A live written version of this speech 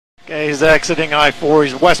Okay, he's exiting I-4.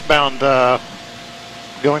 He's westbound,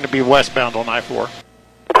 going to be westbound on I-4.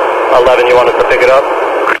 11, you want us to pick it up?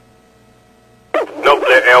 Nope,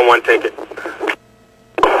 L1, take it.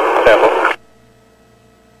 Sample.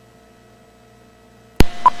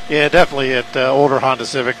 Yeah, definitely at older Honda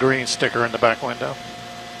Civic, green sticker in the back window.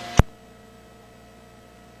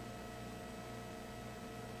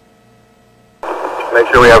 Make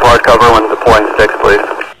sure we have hard cover when deploying 6, please.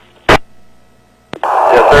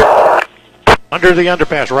 Yes, sir. Under the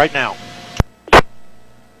underpass right now.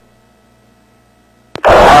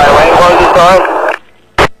 Alright, lane closes time.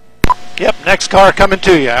 Yep, next car coming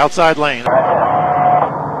to you, outside lane. We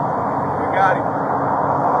got him.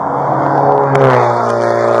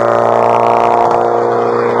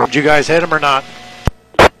 Did you guys hit him or not?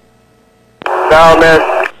 Now, miss.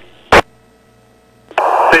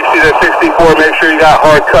 60 to 64, make sure you got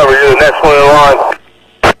hard cover. You're the next one in line.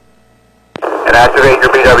 And activate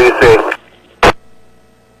your BWC.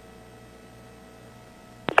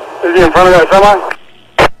 Is he in front of that semi?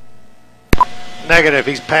 Negative,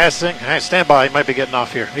 he's passing. Hey, stand by, he might be getting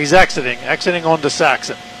off here. He's exiting onto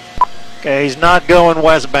Saxon. Okay, he's not going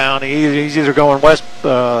westbound. He's either going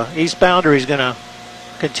eastbound or he's going to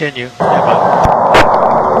continue. 6 hit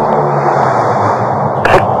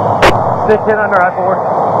under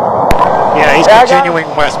I-4. Yeah, he's continuing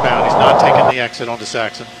westbound. He's not taking the exit onto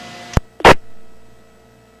Saxon.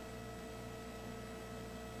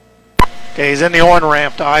 Okay, he's in the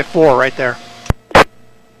on-ramp to I-4 right there.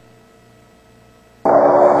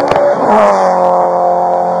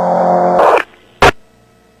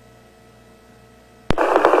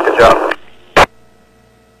 Good job.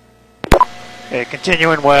 Okay,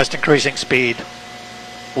 continuing west, increasing speed.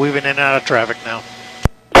 Weaving in and out of traffic now.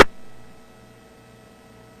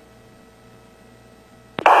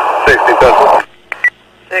 60, Central.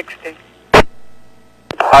 60.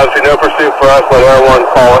 Obviously no pursuit for us, let Air 1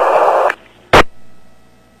 call it.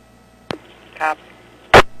 Copy.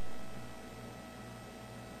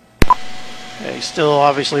 Okay, he's still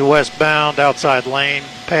obviously westbound, outside lane,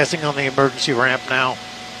 passing on the emergency ramp now.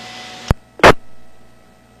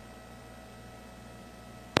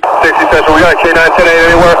 60 Central, we got a K910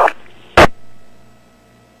 anywhere?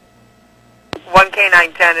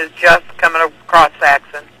 1K910 is just coming across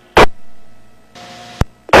Saxon.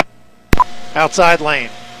 Outside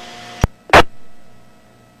lane.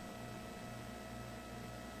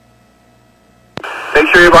 Make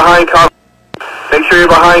sure you're behind cover. Make sure you're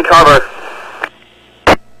behind cover.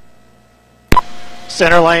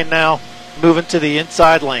 Center lane now, moving to the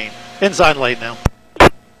inside lane. Inside lane now.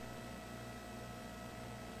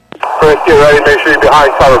 Chris, get ready, make sure you're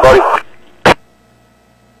behind cover, buddy.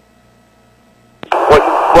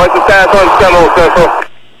 What's the status on Seminole Central?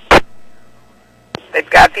 They've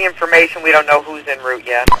got the information. We don't know who's en route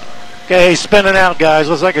yet. Okay, he's spinning out, guys.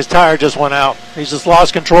 Looks like his tire just went out. He's just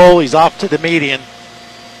lost control. He's off to the median.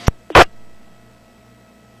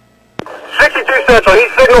 62 Central,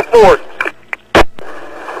 he's signal 4.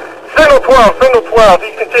 Signal 12,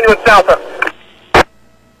 he's continuing south.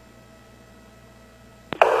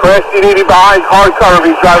 Chris, you need to be behind hard cover if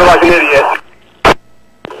he's driving like an idiot.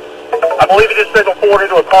 I believe he just signaled forward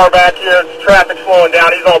into a car back here. Traffic's slowing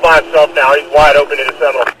down. He's all by himself now. He's wide open into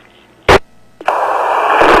Seminole.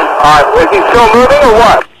 Alright, is he still moving or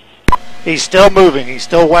what? He's still moving. He's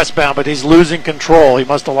still westbound, but he's losing control. He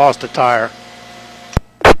must have lost a tire.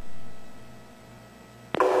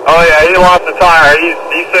 Oh yeah, he lost the tire. He's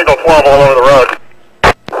signal 12 all over the road.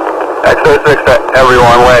 X06 to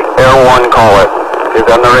everyone, let Air 1 call it. He's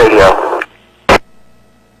on the radio.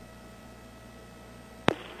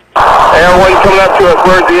 Air 1 coming up to us,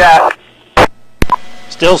 where's he at?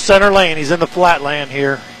 Still center lane. He's in the flat land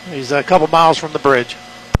here. He's a couple miles from the bridge.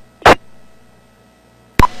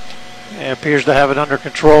 It appears to have it under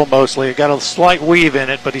control mostly. It got a slight weave in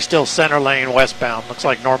it, but he's still center lane westbound. Looks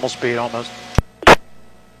like normal speed almost.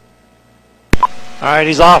 All right,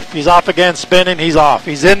 he's off. He's off again, spinning. He's off.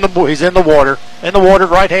 He's in the water. In the water,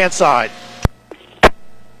 right hand side.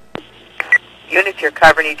 Units, you're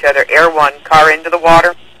covering each other. Air 1, car into the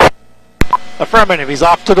water. Affirmative. He's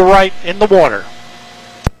off to the right in the water.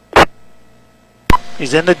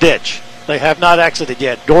 He's in the ditch. They have not exited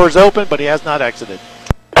yet. Door's open, but he has not exited.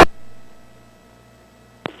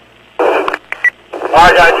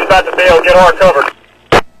 Alright guys, he's about to bail. Get hard cover.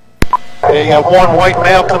 Okay, you got one white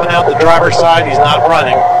male coming out the driver's side. He's not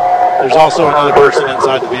running. There's also another person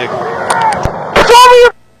inside the vehicle. Show me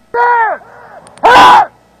your hands!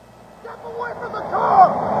 Hands! Step away from the car!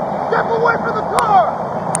 Step away from the car!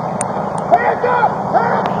 Hands up!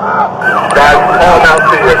 Hands up! Guys, calling out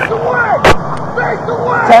to you. Face away! Face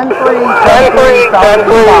away! 10-3, 10-3, 10-3,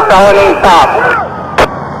 felony stop.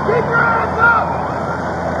 Keep your hands up!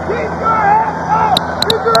 Keep your hands up!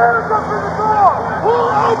 Keep your hands up in the door! Pull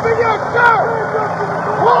open your shirt!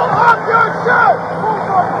 Pull up your shirt!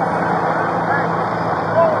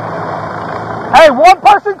 Hey, one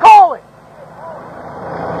person call it.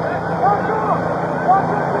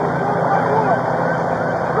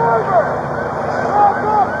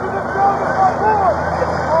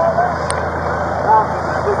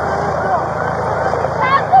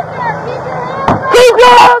 Keep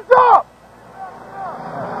your hands up!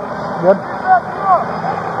 Good.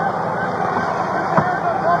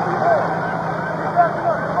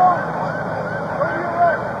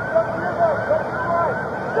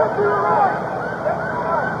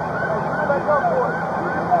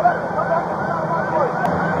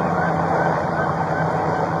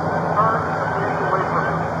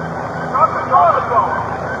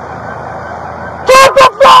 Get the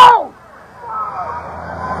phone!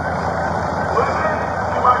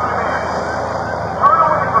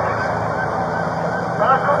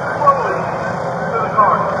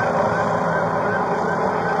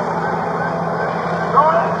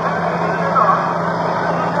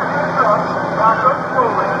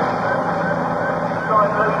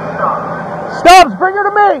 Stubbs, bring her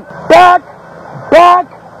to me. Back, back,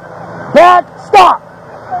 back, stop.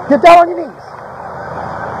 Get down on your knees.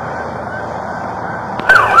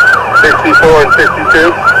 64 and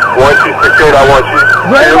 62. Once you secured, I want you to.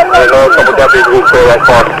 I know a couple deputies will clear that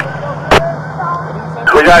car.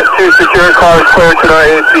 We got 2 secure cars cleared to the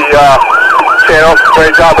AC channel.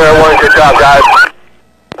 Great job, everyone. Good job, guys.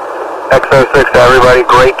 XO6 to everybody.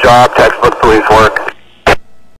 Great job. Textbook police work.